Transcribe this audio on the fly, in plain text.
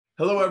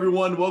Hello,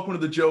 everyone. Welcome to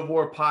the Joe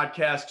Vore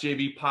Podcast,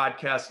 JV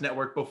Podcast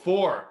Network.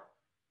 Before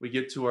we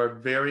get to our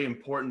very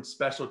important,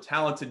 special,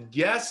 talented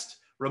guest,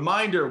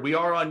 reminder, we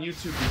are on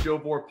YouTube, the Joe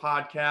Vore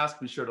Podcast.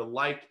 Be sure to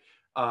like,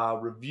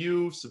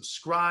 review,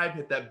 subscribe,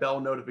 hit that bell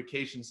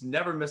notifications,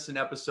 never miss an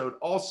episode.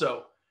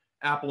 Also,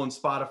 Apple and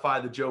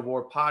Spotify, the Joe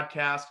Vore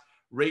Podcast.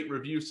 Rate,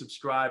 review,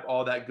 subscribe,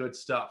 all that good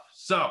stuff.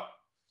 So,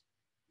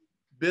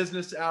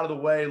 business out of the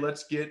way.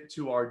 Let's get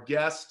to our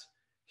guest.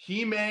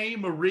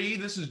 Hime Marie,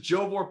 this is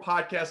Joe Vore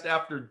Podcast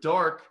After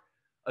Dark,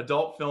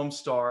 adult film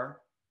star,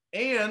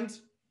 and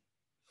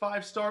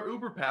 5-star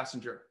Uber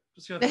passenger.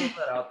 Just gonna throw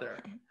that out there.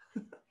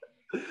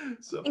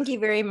 So, thank you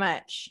very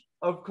much.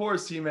 Of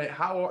course, Hime.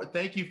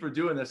 Thank you for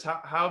doing this.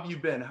 How have you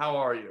been? How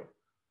are you?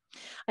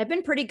 I've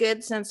been pretty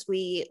good since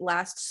we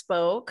last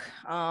spoke.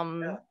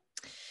 Yeah,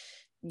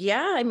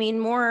 I mean,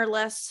 more or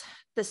less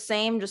the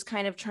same, just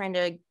kind of trying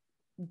to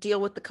deal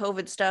with the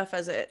COVID stuff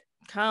as it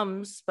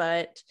comes,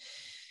 but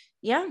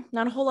yeah,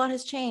 not a whole lot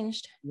has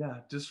changed. Yeah,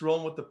 just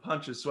rolling with the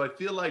punches. So I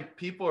feel like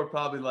people are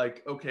probably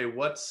like, okay,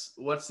 what's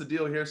the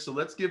deal here? So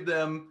let's give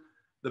them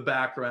the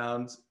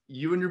background.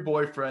 You and your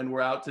boyfriend were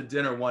out to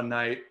dinner one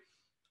night.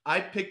 I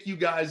pick you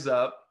guys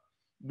up.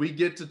 We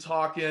get to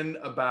talking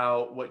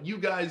about what you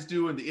guys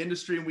do in the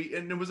industry.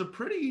 And it was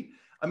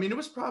it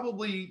was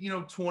probably,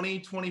 20,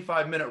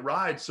 25 minute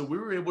ride. So we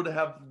were able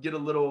to get a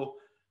little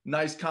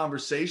nice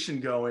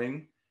conversation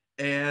going.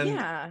 And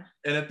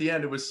at the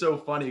end, it was so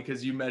funny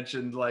because you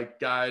mentioned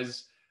like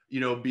guys,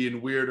 being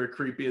weird or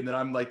creepy. And then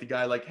I'm like the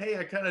guy like, hey,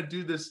 I kind of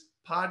do this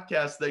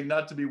podcast thing,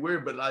 not to be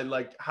weird, but I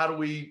like, how do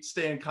we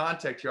stay in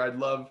contact here? I'd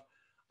love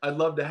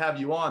to have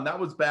you on. That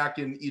was back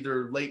in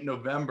either late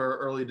November,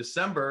 early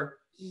December.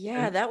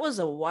 Yeah, that was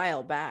a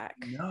while back.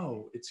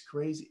 No, it's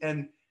crazy.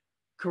 And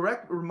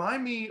correct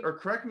me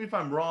if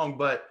I'm wrong,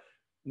 but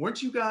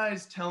weren't you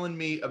guys telling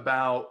me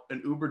about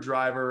an Uber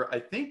driver,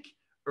 I think,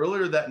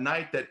 earlier that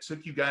night that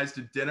took you guys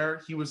to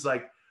dinner? He was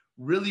like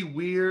really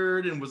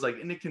weird and was like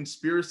into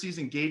conspiracies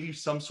and gave you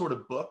some sort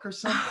of book or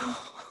something.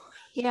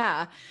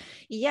 Yeah,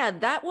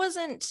 that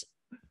wasn't,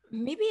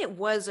 maybe it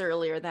was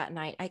earlier that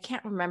night. I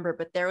can't remember,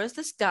 but there was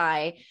this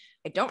guy.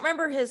 I don't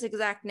remember his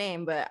exact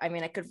name, but I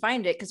mean, I could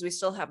find it because we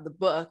still have the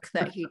book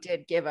that he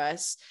did give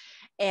us.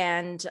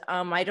 And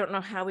I don't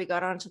know how we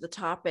got onto the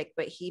topic,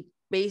 but he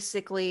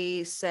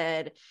basically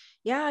said,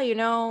 yeah,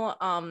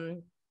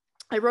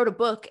 I wrote a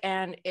book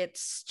and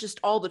it's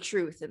just all the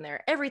truth in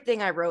there.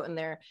 Everything I wrote in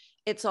there,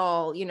 it's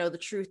all, the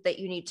truth that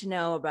you need to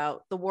know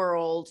about the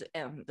world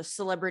and the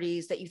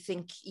celebrities that you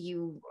think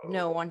you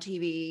know on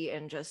TV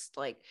and just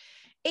like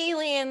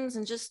aliens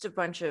and just it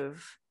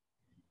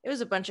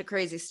was a bunch of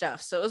crazy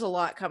stuff. So it was a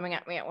lot coming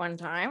at me at one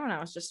time and I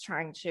was just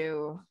trying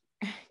to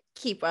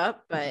keep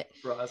up. But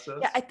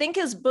yeah, I think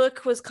his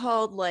book was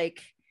called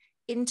like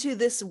Into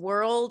This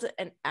World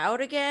and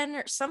Out Again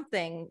or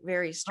something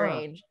very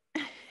strange.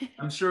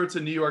 I'm sure it's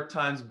a New York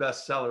Times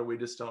bestseller. We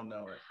just don't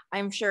know it.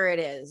 I'm sure it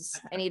is.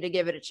 I need to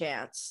give it a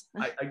chance.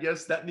 I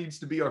guess that needs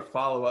to be our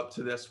follow-up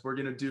to this. We're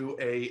going to do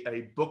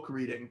a book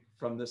reading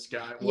from this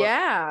guy.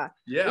 Yeah,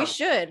 we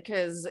should,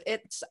 because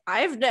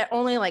I've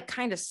only like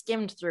kind of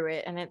skimmed through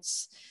it and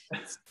it's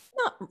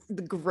not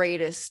the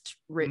greatest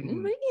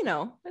written, but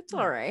it's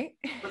all right.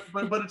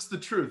 But it's the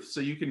truth.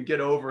 So you can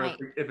get over it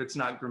if it's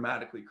not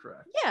grammatically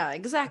correct. Yeah,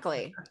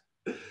 exactly.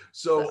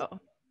 So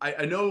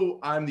I know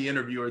I'm the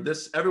interviewer.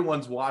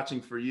 Everyone's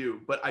watching for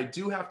you, but I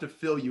do have to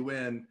fill you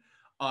in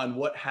on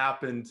what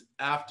happened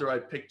after I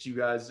picked you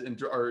guys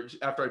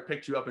after I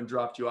picked you up and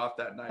dropped you off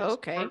that night.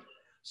 Okay.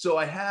 So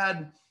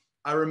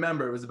I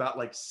remember it was about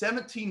like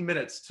 17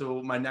 minutes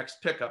till my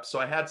next pickup. So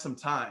I had some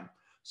time.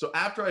 So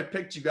after I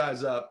picked you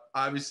guys up,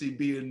 obviously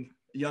being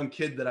a young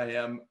kid that I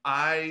am,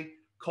 I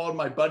called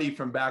my buddy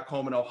from back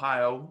home in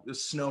Ohio. The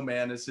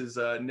Snowman is his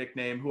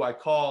nickname, who I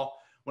call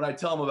when I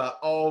tell him about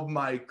all of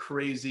my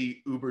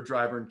crazy Uber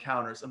driver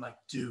encounters. I'm like,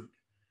 dude,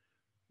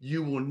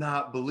 you will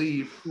not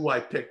believe who I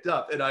picked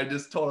up. And I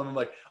just told him, I'm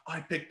like, I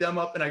picked them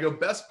up. And I go,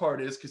 best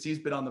part is, because he's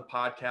been on the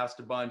podcast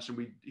a bunch and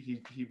we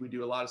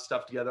do a lot of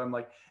stuff together. I'm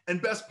like,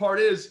 and best part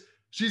is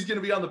she's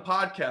going to be on the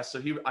podcast.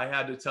 So I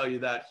had to tell you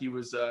that he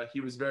was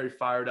very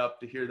fired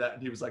up to hear that.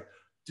 And he was like,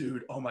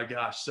 dude, oh my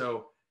gosh.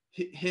 So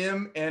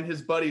him and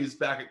his buddies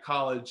back at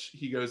college,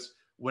 he goes,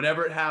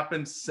 whenever it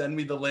happens, send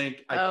me the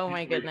link. Oh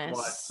my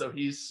goodness. So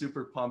he's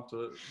super pumped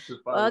to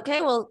okay,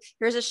 well,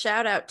 here's a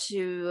shout out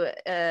to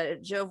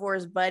Joe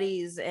Vore's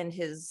buddies and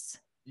his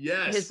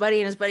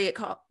buddy and his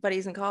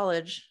buddies in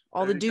college.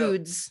 All the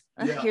dudes.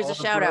 Yeah, here's a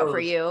shout out for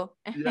you.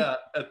 Yeah,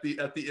 at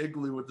the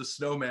igloo with the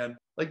snowman.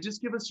 Like,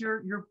 just give us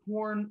your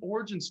porn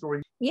origin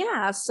story.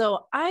 Yeah,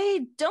 so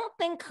I don't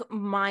think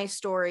my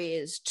story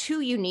is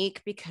too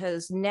unique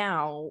because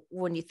now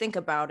when you think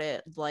about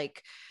it,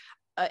 like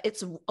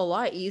it's a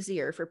lot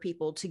easier for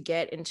people to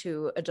get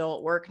into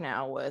adult work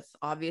now with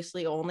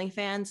obviously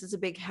OnlyFans is a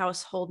big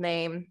household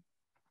name.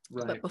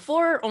 Right. But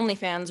before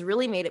OnlyFans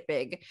really made it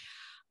big,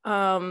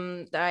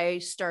 I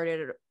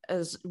started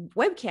as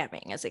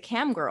webcamming as a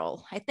cam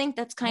girl. I think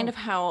that's kind of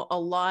how a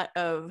lot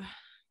of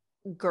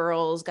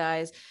girls,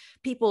 guys,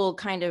 people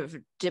kind of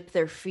dip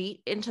their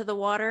feet into the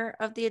water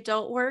of the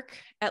adult work.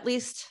 At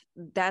least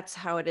that's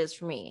how it is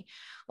for me.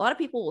 A lot of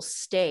people will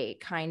stay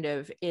kind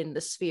of in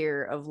the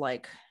sphere of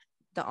like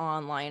the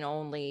online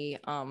only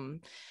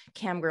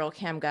cam girl,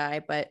 cam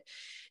guy, but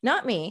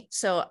not me.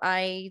 So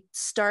I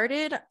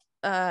started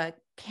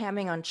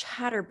camming on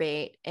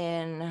Chatterbait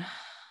in, I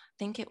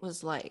think it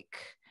was like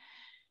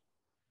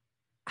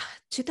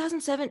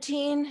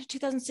 2017,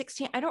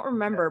 2016. I don't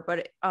remember,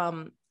 but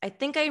I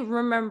think I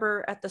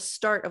remember at the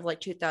start of like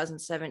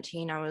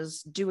 2017, I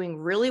was doing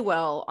really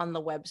well on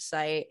the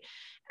website,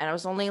 and I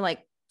was only like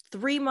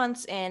 3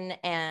 months in,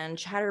 and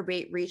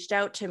Chatterbait reached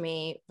out to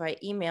me by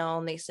email,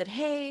 and they said,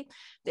 hey,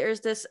 there's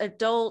this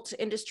adult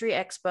industry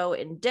expo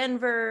in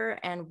Denver,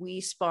 and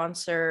we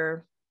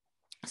sponsor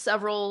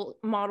several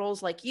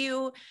models like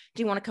you.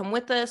 Do you want to come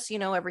with us? You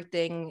know,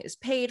 everything is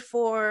paid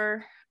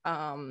for.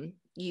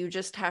 You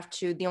just have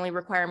to, the only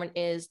requirement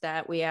is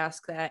that we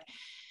ask that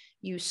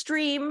you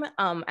stream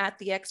at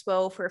the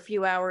expo for a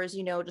few hours,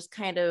 you know, just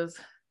kind of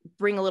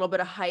bring a little bit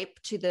of hype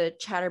to the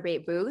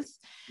Chatterbait booth.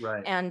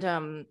 Right.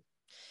 And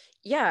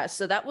yeah,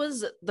 so that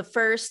was the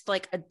first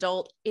like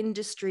adult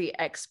industry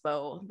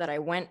expo that I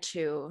went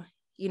to,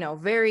 you know,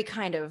 very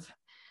kind of,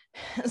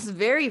 it's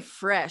very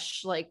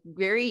fresh, like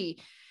very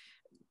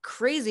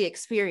crazy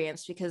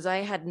experience, because I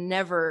had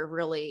never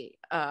really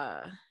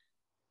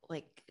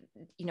like,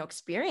 you know,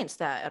 experienced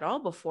that at all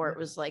before. It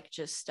was like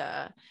just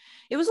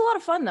it was a lot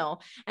of fun though,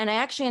 and I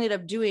actually ended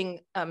up doing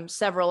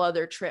several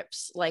other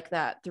trips like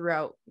that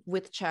throughout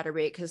with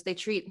Chatterbait, because they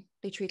treat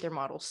their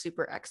models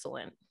super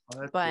excellent.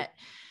 But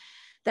cool.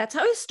 That's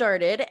how I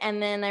started.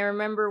 And then I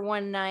remember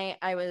one night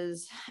I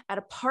was at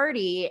a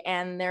party,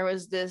 and there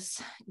was this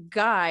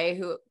guy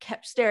who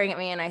kept staring at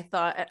me, and I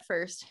thought at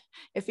first,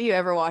 if he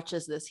ever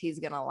watches this, he's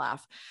gonna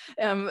laugh.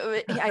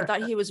 I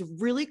thought he was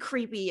really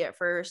creepy at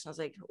first. I was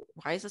like,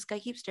 why does this guy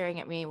keep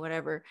staring at me?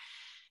 Whatever.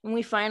 And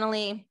we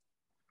finally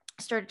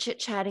started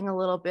chit-chatting a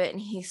little bit,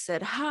 and he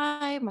said,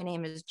 hi, my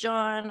name is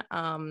John.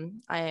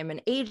 I am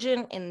an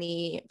agent in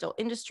the adult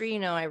industry. You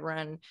know, I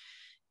run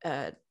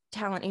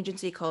talent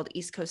agency called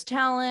East Coast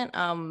Talent.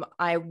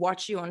 I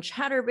watch you on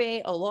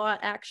Chatterbait a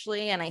lot,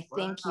 actually, and I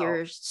think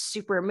you're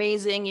super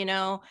amazing, you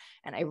know,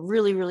 and I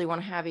really, really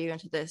want to have you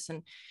into this.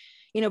 And,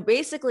 you know,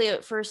 basically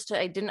at first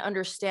I didn't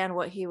understand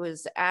what he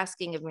was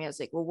asking of me. I was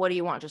like, well, what do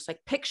you want? Just like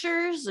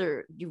pictures,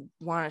 or you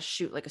want to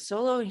shoot like a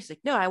solo? And he's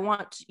like, no, I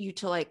want you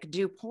to like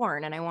do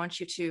porn, and I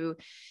want you to,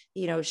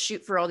 you know,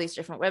 shoot for all these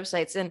different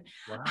websites. And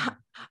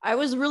I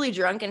was really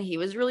drunk, and he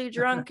was really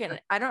drunk,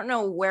 and I don't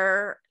know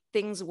where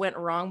things went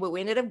wrong, but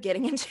we ended up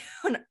getting into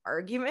an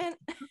argument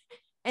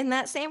in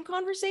that same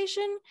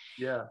conversation.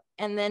 Yeah.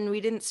 And then we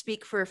didn't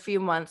speak for a few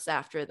months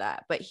after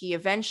that, but he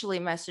eventually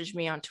messaged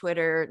me on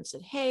Twitter and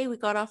said, hey, we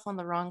got off on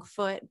the wrong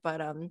foot,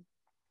 but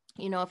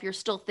you know, if you're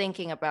still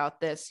thinking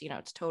about this, you know,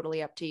 it's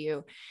totally up to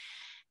you.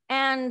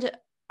 And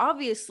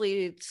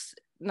obviously it's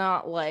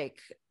not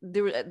like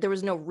there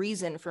was no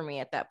reason for me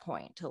at that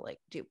point to like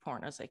do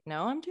porn. I was like,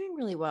 no, I'm doing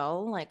really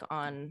well, like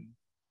on,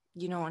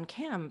 you know, on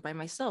cam by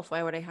myself.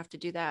 Why would I have to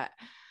do that?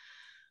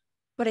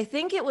 But I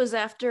think it was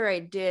after I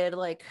did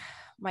like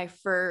my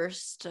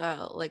first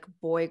like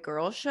boy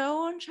girl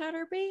show on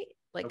Chatterbait,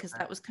 like, because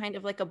that was kind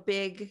of like a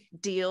big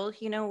deal,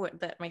 you know,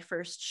 that my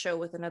first show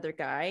with another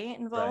guy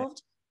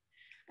involved.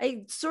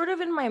 Right. I sort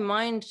of in my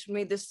mind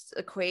made this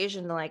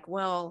equation like,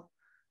 well,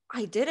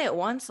 I did it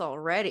once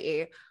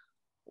already.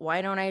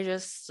 Why don't I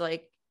just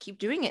like keep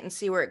doing it and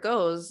see where it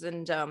goes?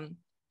 And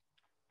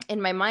in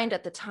my mind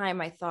at the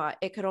time, I thought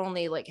it could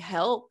only like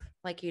help,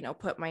 like, you know,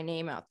 put my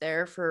name out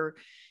there for,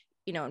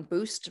 you know, and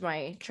boost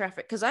my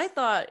traffic. Cause I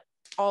thought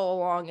all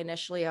along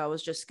initially I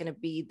was just going to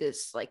be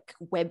this like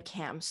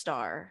webcam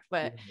star,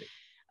 but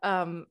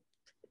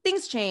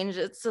things change.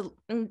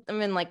 I'm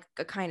in like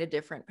a kind of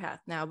different path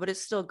now, but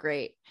it's still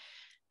great.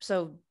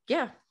 So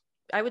yeah,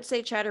 I would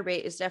say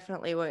Chatterbait is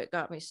definitely what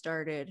got me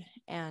started.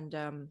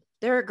 And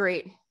they're a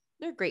great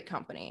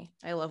company.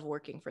 I love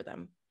working for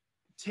them.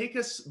 Take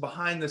us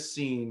behind the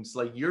scenes,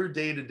 like your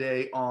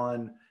day-to-day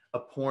on a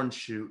porn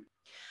shoot.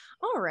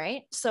 All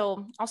right.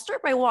 So I'll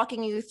start by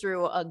walking you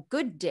through a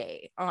good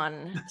day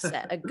on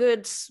set, a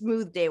good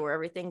smooth day where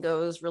everything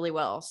goes really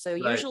well. So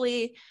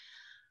usually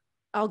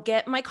I'll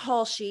get my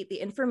call sheet, the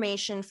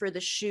information for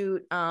the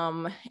shoot.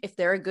 If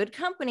they're a good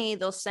company,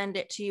 they'll send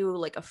it to you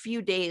like a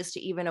few days to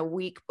even a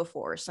week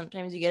before.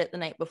 Sometimes you get it the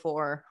night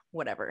before,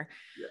 whatever.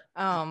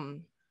 Yeah.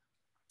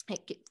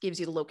 It gives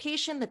you the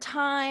location, the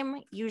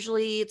time.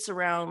 Usually it's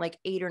around like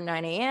 8 or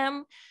 9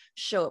 a.m.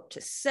 Show up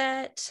to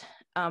set.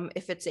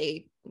 If it's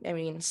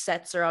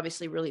sets are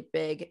obviously really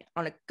big.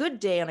 On a good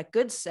day, on a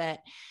good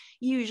set,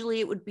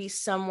 usually it would be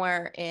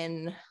somewhere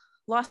in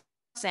Los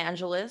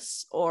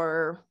Angeles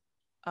or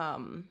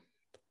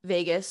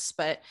Vegas,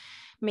 but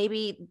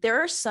maybe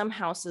there are some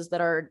houses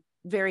that are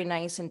very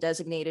nice and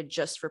designated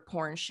just for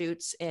porn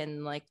shoots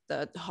in like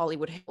the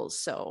Hollywood Hills.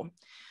 So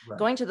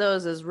going to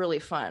those is really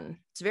fun.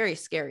 It's very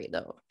scary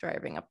though,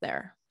 driving up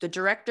there. The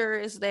director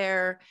is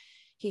there.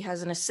 he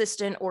has an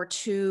assistant or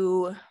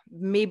two,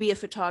 maybe a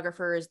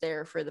photographer is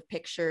there for the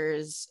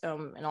pictures,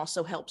 and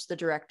also helps the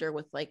director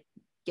with like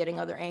getting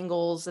other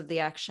angles of the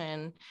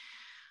action.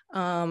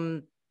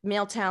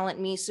 Male talent,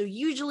 me. So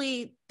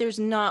usually there's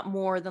not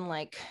more than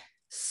like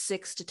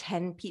 6 to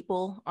 10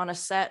 people on a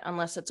set,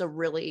 unless it's a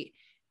really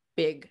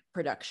big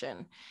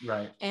production.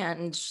 Right.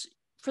 And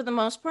for the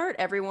most part,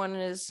 everyone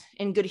is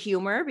in good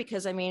humor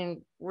because, I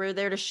mean, we're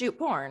there to shoot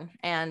porn.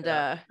 And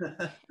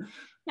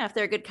yeah, if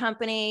they're good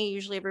company,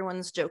 usually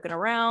everyone's joking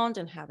around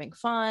and having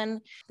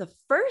fun. The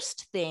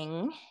first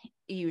thing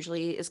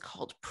usually is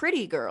called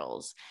Pretty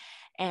Girls.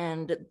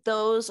 And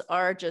those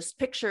are just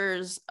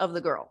pictures of the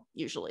girl,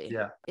 usually.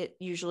 Yeah. It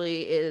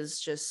usually is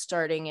just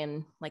starting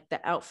in like the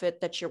outfit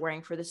that you're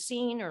wearing for the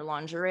scene or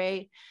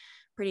lingerie,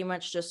 pretty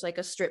much just like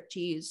a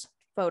striptease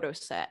photo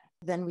set.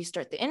 Then we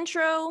start the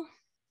intro.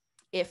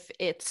 If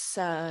it's,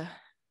 I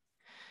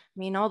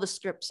mean, all the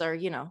scripts are,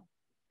 you know,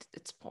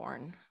 it's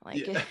porn.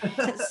 Like,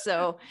 yeah.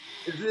 So.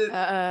 Is it?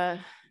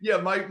 Yeah,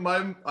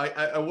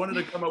 I wanted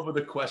to come up with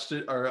a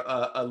question or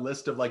a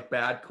list of like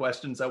bad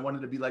questions. I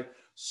wanted to be like,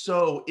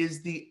 so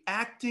is the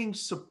acting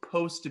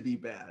supposed to be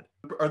bad?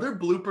 Are there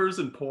bloopers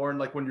in porn,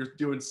 like when you're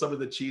doing some of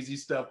the cheesy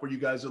stuff where you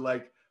guys are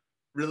like,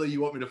 really,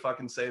 you want me to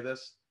fucking say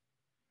this?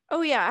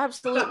 Oh yeah,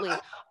 absolutely.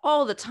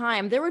 All the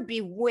time. There would be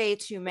way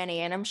too many.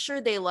 And I'm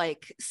sure they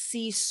like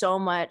see so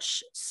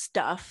much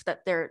stuff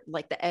that they're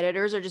like, the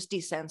editors are just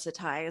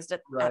desensitized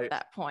at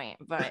that point.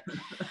 But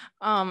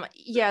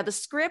yeah, the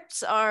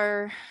scripts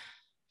are,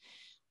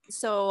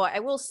 so I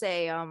will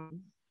say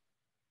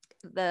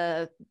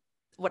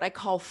what I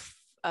call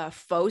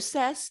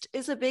faux-cest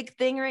is a big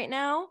thing right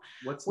now.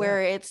 What's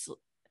where that?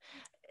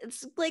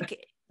 It's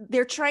like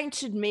they're trying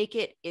to make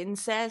it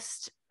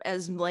incest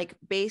as like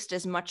based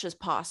as much as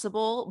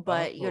possible,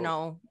 but you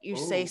know, you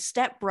say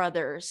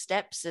stepbrother,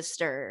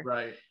 stepsister,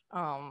 right?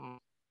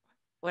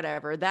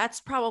 Whatever.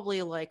 That's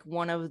probably like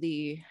one of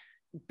the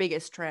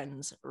biggest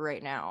trends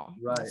right now.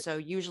 Right. So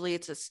usually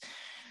it's a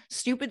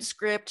stupid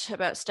script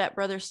about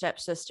stepbrother,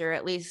 stepsister,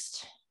 at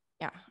least,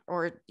 yeah.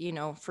 Or, you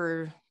know,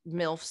 for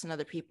MILFs and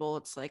other people,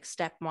 it's like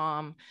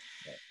stepmom.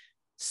 Right.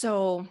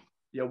 So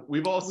yeah,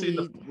 we've all seen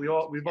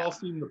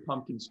the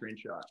pumpkin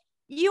screenshot.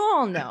 You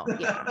all know,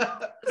 yeah.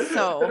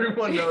 So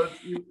everyone knows.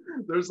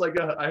 There's like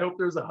I hope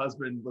there's a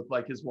husband with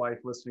like his wife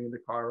listening in the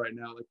car right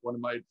now, like one of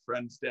my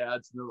friends'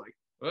 dads, and they're like,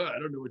 oh, I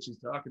don't know what she's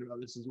talking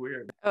about. This is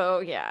weird.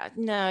 Oh yeah,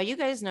 no, you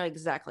guys know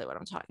exactly what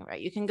I'm talking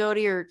about. You can go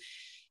to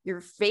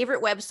your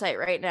favorite website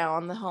right now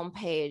on the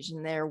homepage,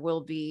 and there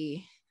will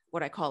be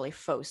what I call a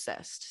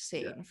faux-cest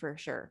scene for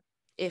sure.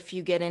 If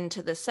you get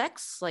into the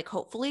sex, like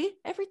hopefully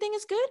everything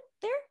is good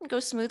there and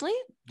goes smoothly.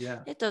 Yeah.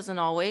 It doesn't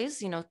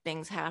always, you know,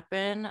 things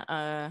happen.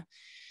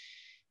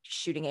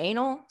 Shooting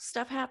anal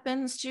stuff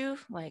happens too.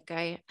 Like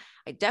I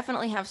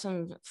definitely have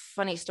some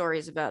funny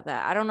stories about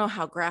that. I don't know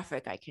how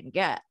graphic I can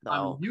get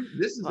though.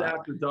 This is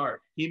after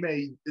dark. You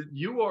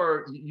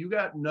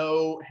got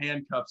no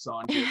handcuffs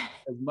on here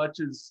as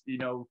much as, you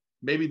know,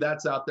 maybe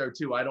that's out there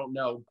too. I don't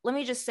know. Let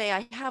me just say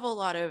I have a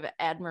lot of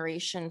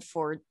admiration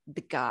for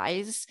the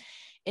guys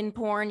in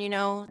porn. You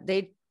know,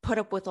 they put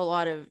up with a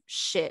lot of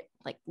shit,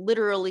 like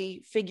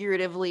literally,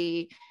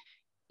 figuratively,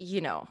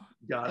 you know.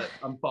 Got it.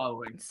 I'm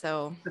following.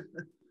 So,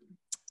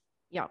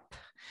 yep.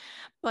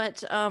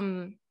 But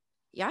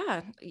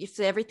yeah, if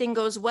everything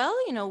goes well,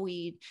 you know,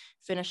 we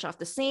finish off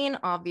the scene.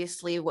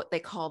 Obviously, what they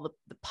call the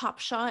pop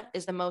shot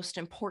is the most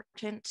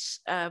important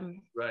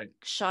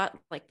shot,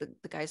 like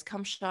the guy's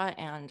cum shot.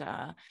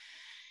 And,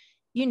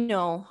 you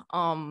know,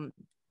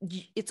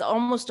 it's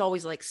almost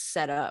always like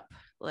set up.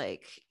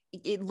 Like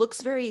it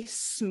looks very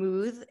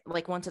smooth,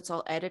 like once it's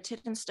all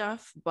edited and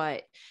stuff,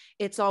 but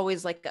it's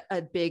always like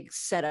a big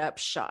setup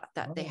shot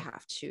that they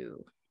have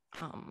to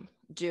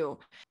do.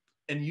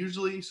 And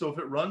usually, so if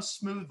it runs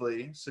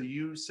smoothly, so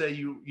you say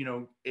you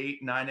know,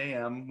 8, 9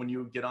 a.m. when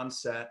you get on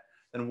set,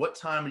 then what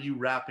time are you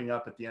wrapping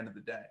up at the end of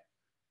the day?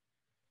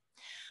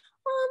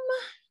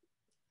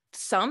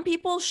 Some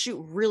people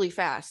shoot really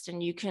fast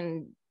and you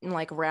can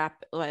like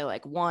wrap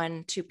like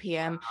 1, 2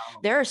 p.m. Wow.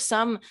 There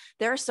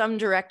are some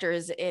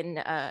directors in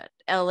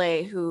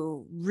LA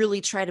who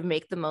really try to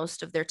make the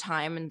most of their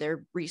time and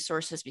their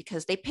resources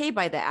because they pay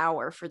by the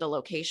hour for the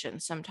location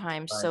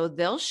sometimes. Right. So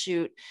they'll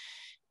shoot,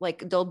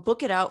 like they'll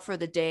book it out for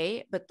the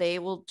day, but they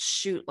will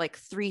shoot like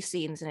 3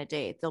 scenes in a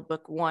day. They'll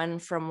book one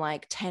from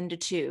like 10 to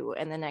 2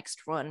 and the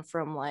next one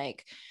from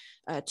like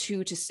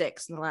 2 to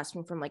 6 and the last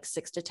one from like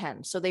 6 to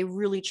 10. So they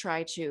really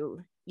try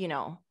to, you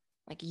know,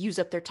 like use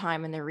up their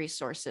time and their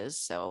resources.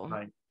 So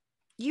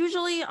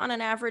usually on an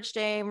average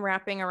day, I'm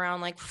wrapping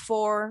around like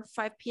 4,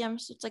 5 p.m.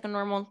 So it's like a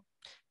normal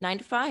 9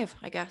 to 5,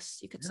 I guess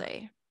you could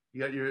say.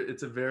 You got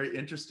it's a very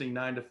interesting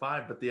 9 to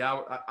 5, but the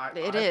hour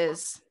it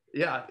is.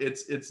 Yeah,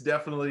 it's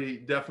definitely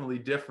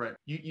different.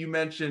 You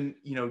mentioned,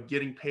 you know,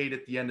 getting paid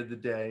at the end of the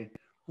day.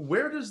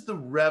 Where does the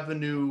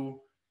revenue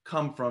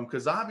come from?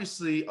 Because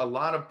obviously a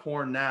lot of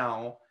porn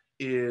now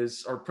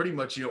are pretty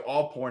much,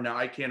 all porn now.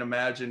 I can't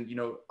imagine,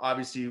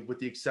 obviously with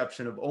the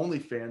exception of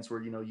OnlyFans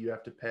where, you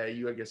have to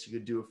pay. I guess you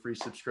could do a free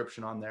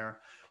subscription on there.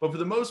 But for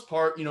the most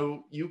part,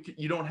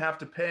 you don't have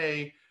to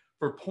pay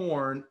for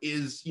porn.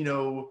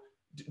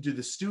 Do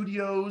the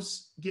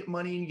studios get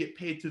money and get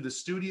paid through the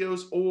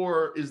studios,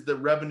 or is the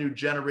revenue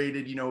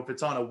generated, if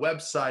it's on a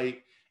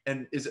website,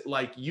 and is it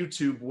like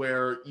YouTube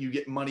where you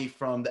get money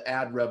from the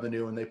ad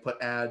revenue and they put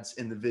ads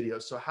in the video?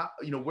 So how,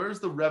 where's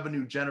the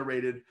revenue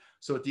generated?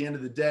 So at the end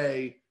of the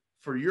day,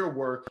 for your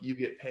work, you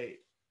get paid.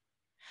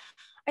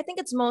 I think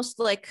it's most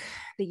like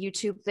the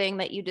YouTube thing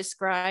that you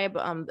describe.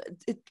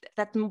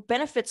 That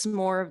benefits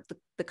more of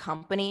the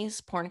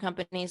companies, porn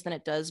companies, than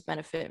it does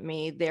benefit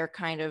me. They're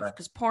kind of,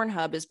 because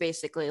Pornhub is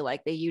basically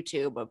like the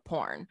YouTube of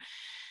porn.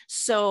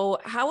 So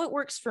how it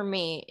works for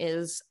me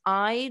is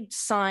I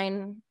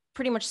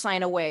pretty much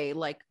sign away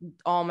like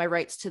all my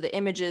rights to the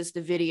images,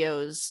 the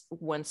videos.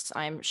 Once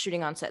I'm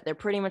shooting on set, they're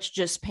pretty much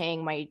just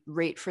paying my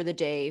rate for the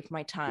day,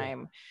 my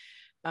time,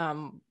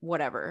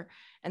 whatever.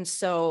 And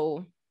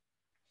so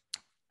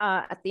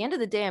at the end of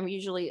the day, I'm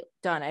usually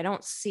done. I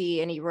don't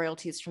see any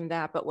royalties from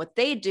that. But what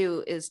they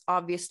do is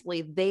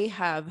obviously they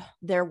have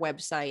their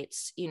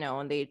websites,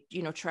 and they,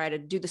 try to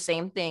do the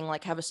same thing,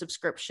 like have a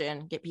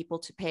subscription, get people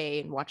to pay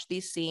and watch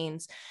these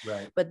scenes.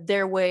 Right. But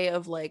their way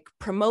of like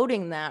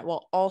promoting that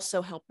while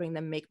also helping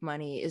them make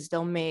money is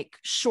they'll make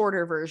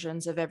shorter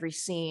versions of every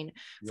scene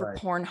for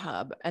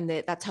Pornhub. And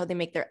that's how they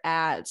make their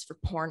ads for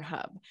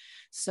Pornhub.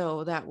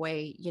 So that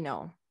way,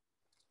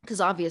 because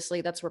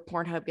obviously that's where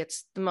Pornhub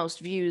gets the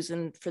most views.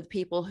 And for the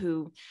people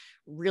who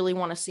really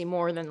want to see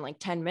more than like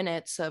 10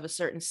 minutes of a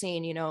certain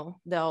scene,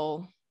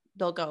 they'll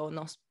go and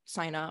they'll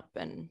sign up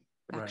and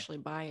actually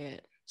buy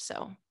it.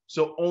 So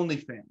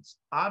OnlyFans,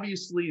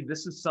 obviously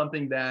this is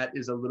something that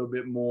is a little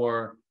bit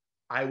more,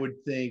 I would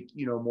think,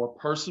 more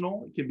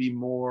personal. It can be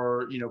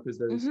more, because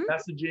there's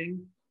messaging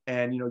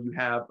and, you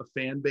have a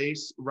fan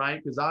base, right?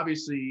 Because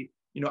obviously,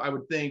 I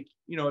would think,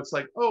 it's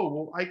like, oh,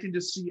 well, I can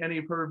just see any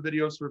of her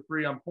videos for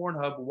free on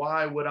Pornhub.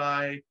 Why would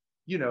I,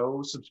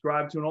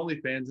 subscribe to an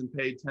OnlyFans and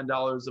pay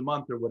 $10 a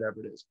month or whatever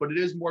it is? But it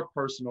is more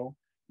personal.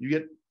 You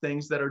get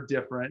things that are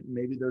different.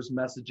 Maybe there's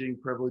messaging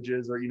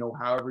privileges or,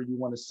 however you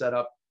want to set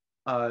up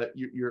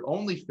your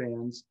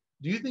OnlyFans.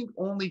 Do you think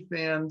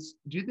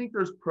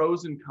there's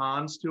pros and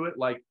cons to it?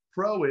 Like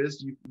pro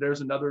is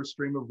there's another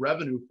stream of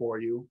revenue for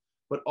you,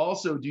 but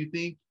also do you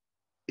think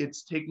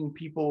it's taking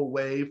people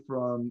away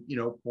from,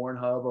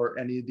 Pornhub or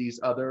any of these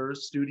other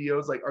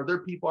studios? Like, are there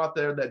people out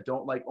there that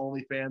don't like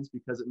OnlyFans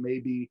because it may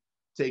be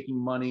taking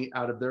money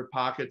out of their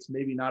pockets?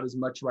 Maybe not as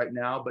much right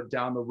now, but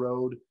down the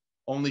road,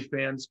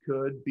 OnlyFans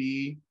could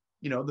be,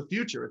 the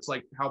future. It's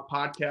like how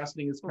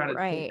podcasting is kind of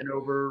taken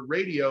over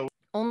radio.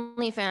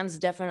 OnlyFans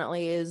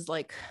definitely is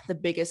like the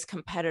biggest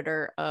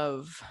competitor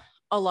of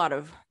a lot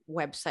of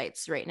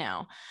websites right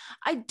now.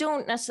 I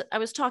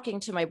was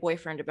talking to my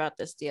boyfriend about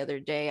this the other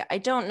day. I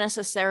don't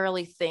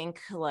necessarily think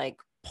like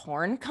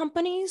porn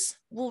companies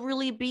will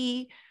really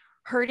be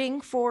hurting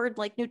for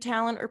like new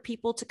talent or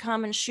people to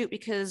come and shoot,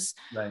 because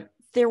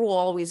there will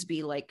always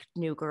be like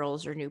new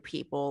girls or new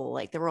people.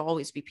 Like there will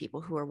always be people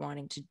who are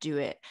wanting to do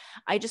it.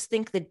 I just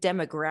think the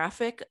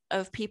demographic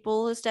of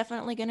people is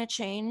definitely going to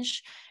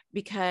change,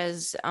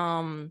 because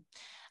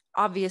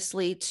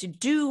obviously to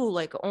do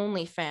like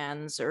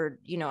OnlyFans or,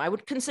 I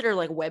would consider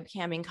like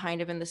webcamming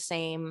kind of in the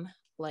same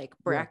like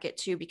bracket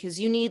too, because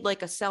you need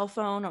like a cell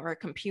phone or a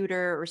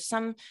computer or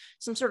some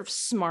sort of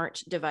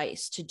smart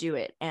device to do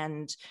it.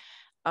 And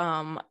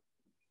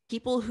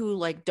people who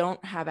like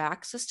don't have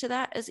access to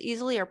that as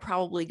easily are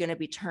probably going to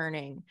be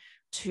turning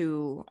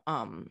to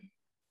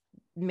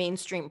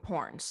mainstream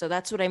porn. So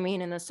that's what I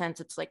mean in the sense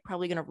it's like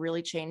probably going to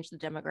really change the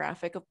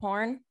demographic of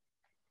porn.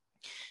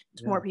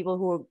 It's more people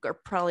who are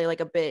probably like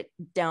a bit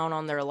down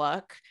on their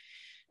luck.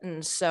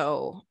 And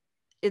so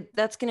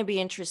that's going to be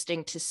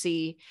interesting to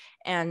see.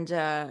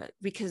 And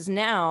because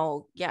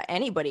now,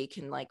 anybody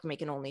can like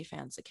make an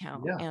OnlyFans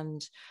account.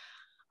 And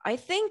I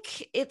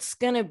think it's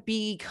going to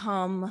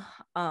become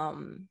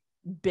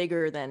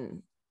bigger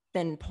than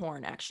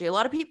porn. Actually, a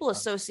lot of people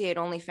associate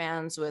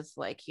OnlyFans with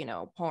like,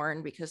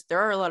 porn, because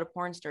there are a lot of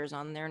porn stars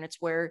on there, and it's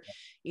where,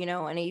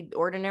 any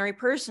ordinary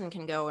person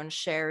can go and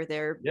share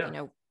their,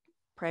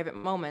 private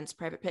moments,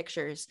 private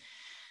pictures.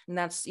 And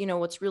that's,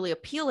 what's really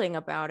appealing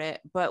about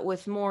it. But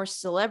with more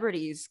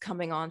celebrities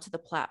coming onto the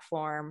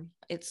platform,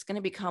 it's going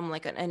to become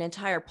like an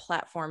entire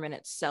platform in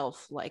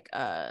itself, like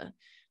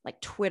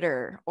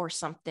Twitter or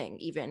something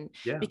even,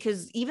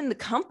 because even the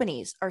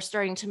companies are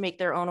starting to make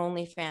their own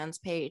OnlyFans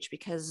page,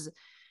 because,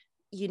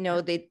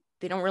 they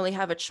don't really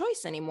have a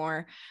choice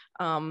anymore.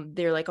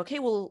 They're like, okay,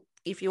 well,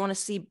 if you want to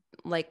see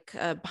like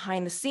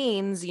behind the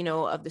scenes,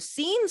 of the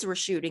scenes we're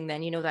shooting,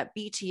 then, that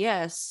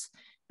BTS,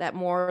 that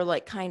more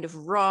like kind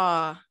of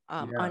raw,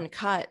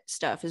 uncut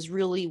stuff is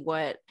really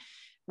what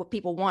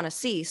people want to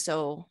see.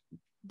 So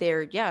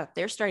they're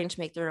starting to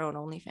make their own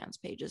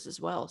OnlyFans pages as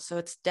well. So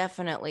it's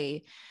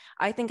definitely,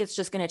 I think it's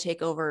just going to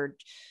take over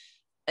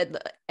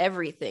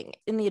everything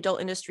in the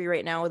adult industry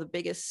right now. The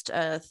biggest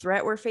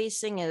threat we're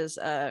facing is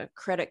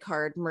credit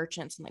card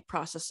merchants and like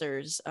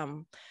processors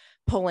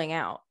pulling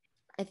out.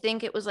 I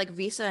think it was like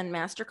Visa and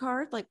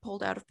MasterCard like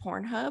pulled out of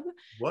Pornhub.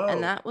 Whoa.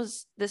 And that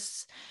was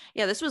this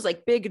was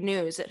like big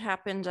news. It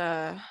happened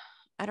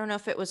I don't know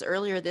if it was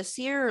earlier this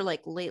year or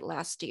like late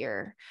last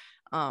year.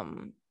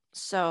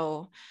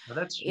 So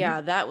that's huge.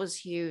 Yeah, that was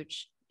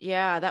huge.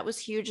 Yeah, that was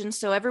huge. And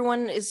so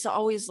everyone is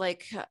always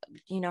like,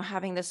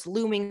 having this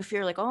looming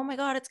fear, like, oh my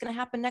God, it's going to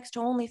happen next to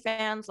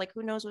OnlyFans. Like,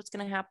 who knows what's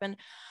going to happen?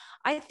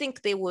 I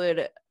think they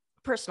would,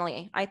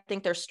 personally, I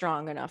think they're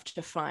strong enough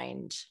to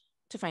find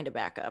a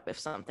backup if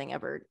something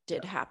ever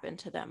did happen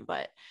to them.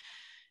 But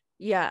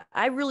yeah,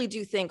 I really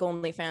do think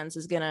OnlyFans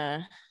is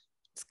gonna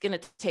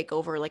take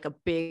over like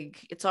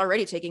it's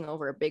already taking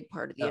over a big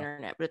part of the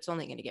internet, but it's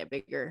only going to get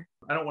bigger.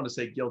 I don't want to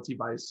say guilty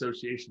by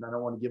association. I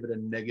don't want to give it a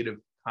negative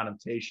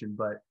connotation,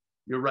 but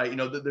you're right.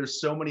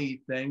 There's so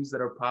many things that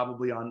are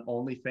probably on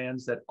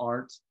OnlyFans that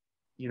aren't,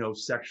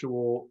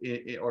 sexual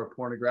or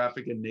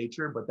pornographic in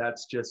nature, but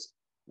that's just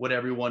what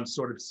everyone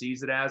sort of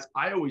sees it as.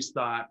 I always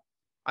thought,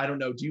 I don't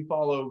know, do you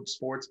follow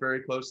sports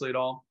very closely at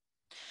all?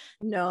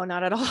 No,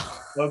 not at all.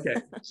 Okay.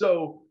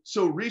 So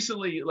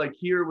recently, like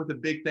here with a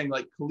big thing,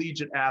 like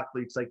collegiate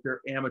athletes, like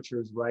they're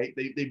amateurs, right?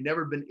 They've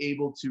never been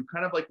able to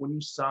kind of like when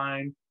you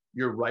sign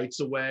your rights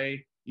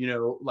away,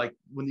 like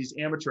when these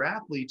amateur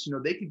athletes,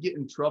 they could get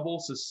in trouble,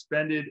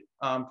 suspended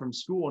from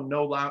school and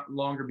no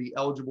longer be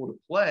eligible to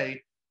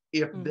play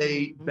if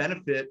they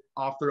benefit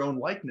off their own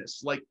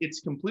likeness. Like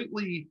it's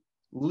completely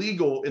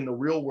legal in the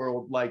real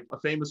world. Like a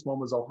famous one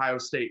was Ohio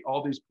State.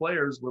 All these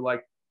players were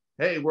like,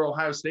 hey, we're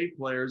Ohio State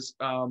players.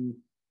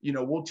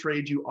 We'll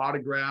trade you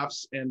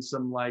autographs and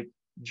some like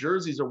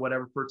jerseys or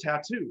whatever for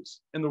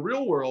tattoos. In the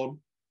real world,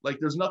 like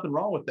there's nothing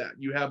wrong with that.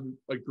 You have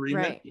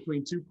agreement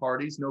between two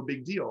parties, no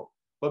big deal.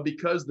 But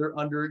because they're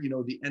under,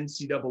 the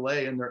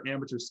NCAA and their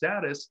amateur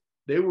status,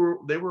 they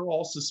were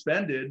all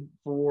suspended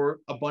for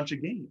a bunch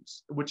of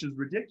games, which is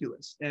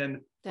ridiculous. And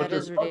that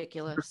is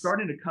ridiculous. They're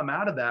starting to come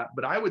out of that.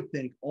 But I would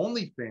think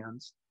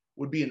OnlyFans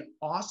would be an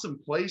awesome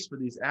place for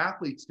these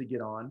athletes to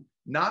get on,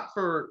 not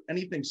for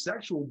anything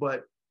sexual,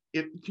 but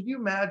can you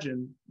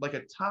imagine like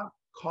a top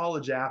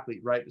college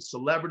athlete, right? A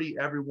celebrity,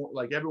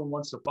 everyone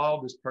wants to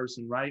follow this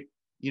person, right?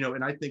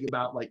 And I think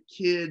about like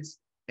kids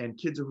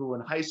who are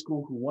in high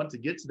school who want to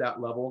get to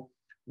that level.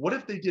 What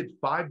if they did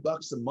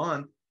 $5 a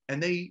month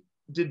and they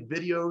did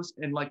videos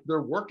and like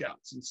their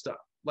workouts and stuff?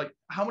 Like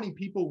how many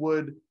people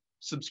would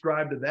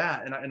subscribe to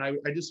that? And I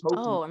just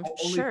hope I'm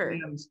sure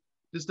OnlyFans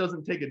just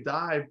doesn't take a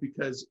dive,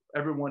 because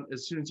everyone,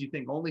 as soon as you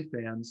think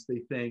OnlyFans, they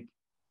think,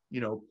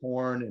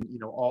 porn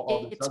and,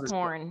 all this it's other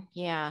porn.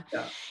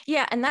 stuff.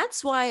 Yeah. And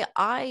that's why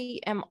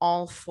I am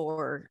all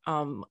for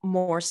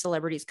more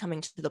celebrities coming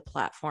to the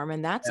platform.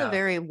 And that's a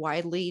very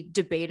widely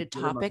debated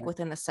topic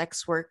within the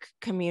sex work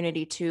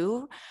community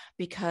too,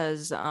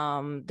 because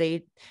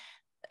it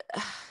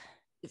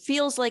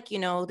feels like,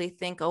 they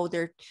think, oh,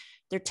 they're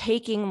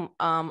taking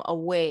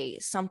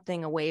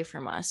something away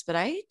from us. But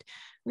I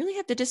really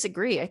have to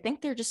disagree. I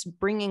think they're just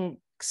bringing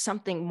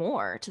something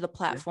more to the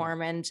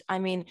platform. And I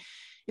mean,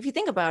 if you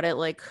think about it,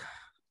 like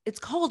it's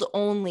called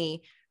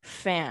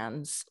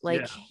OnlyFans,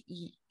 like,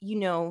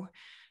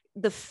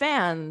 the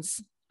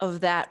fans of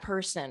that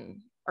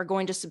person are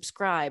going to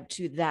subscribe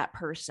to that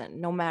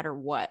person no matter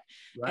what.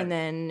 Right. And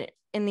then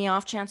in the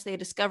off chance they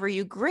discover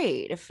you,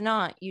 great. If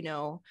not,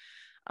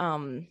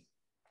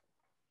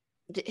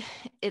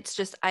 it's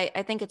just,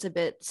 I think it's a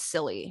bit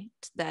silly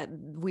that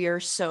we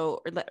are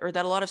so, or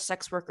that a lot of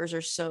sex workers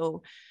are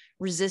so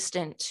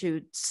resistant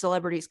to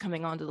celebrities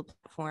coming onto the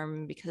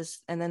platform,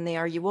 and then they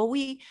argue, well,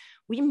 we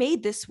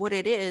made this what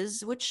it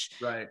is, which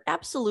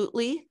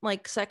absolutely,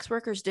 like sex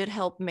workers did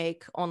help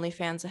make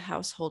OnlyFans a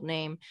household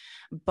name,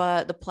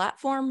 but the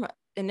platform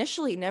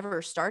initially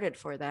never started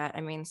for that.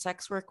 I mean,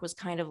 sex work was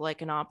kind of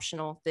like an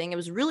optional thing. It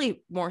was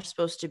really more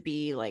supposed to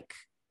be like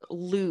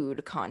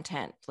lewd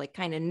content, like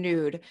kind of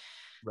nude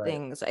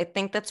things. I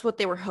think that's what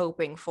they were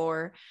hoping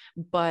for,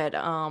 but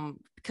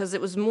because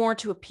it was more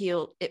to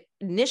appeal,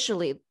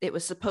 initially it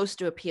was supposed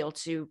to appeal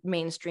to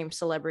mainstream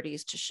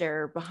celebrities to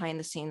share behind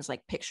the scenes,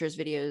 like pictures,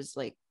 videos,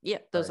 like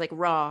those like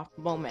raw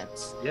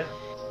moments.